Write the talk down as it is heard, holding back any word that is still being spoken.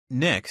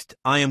Next,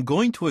 I am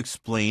going to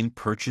explain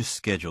purchase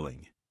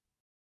scheduling.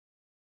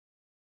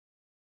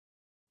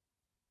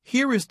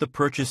 Here is the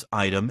purchase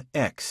item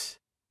X.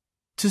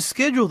 To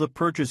schedule the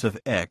purchase of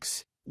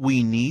X,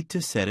 we need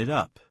to set it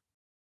up.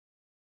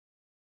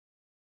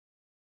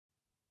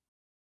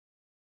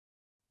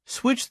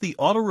 Switch the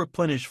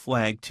auto-replenish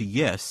flag to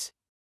Yes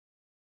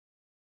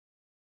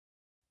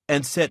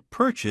and set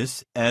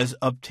Purchase as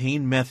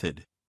Obtain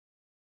Method.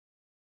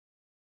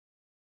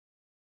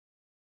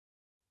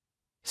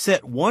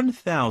 Set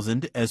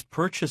 1000 as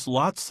Purchase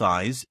Lot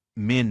Size,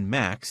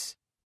 min-max.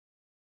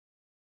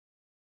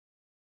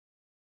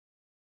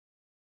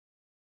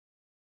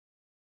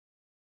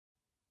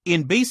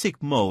 In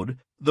Basic Mode,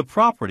 the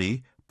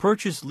property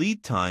Purchase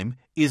Lead Time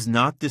is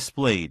not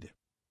displayed.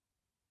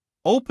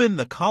 Open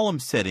the column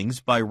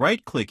settings by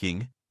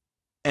right-clicking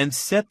and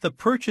set the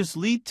Purchase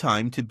Lead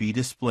Time to be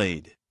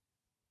displayed.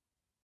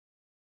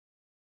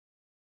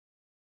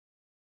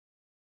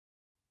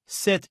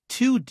 Set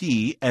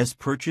 2D as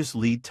Purchase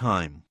Lead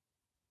Time.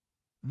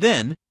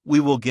 Then we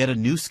will get a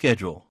new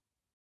schedule.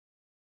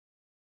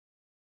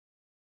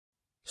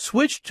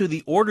 Switch to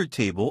the order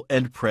table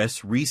and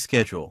press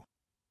Reschedule.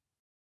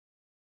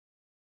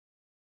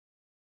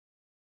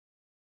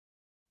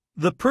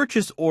 The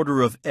purchase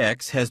order of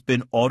X has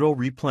been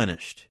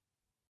auto-replenished.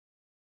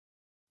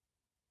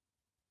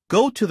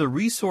 Go to the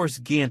Resource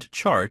Gantt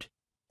chart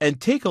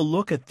and take a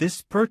look at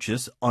this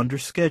purchase under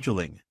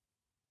Scheduling.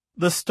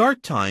 The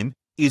start time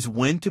is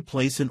when to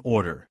place an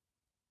order.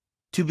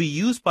 To be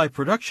used by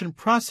production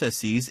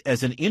processes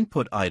as an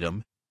input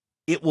item,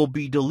 it will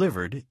be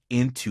delivered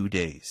in 2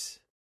 days.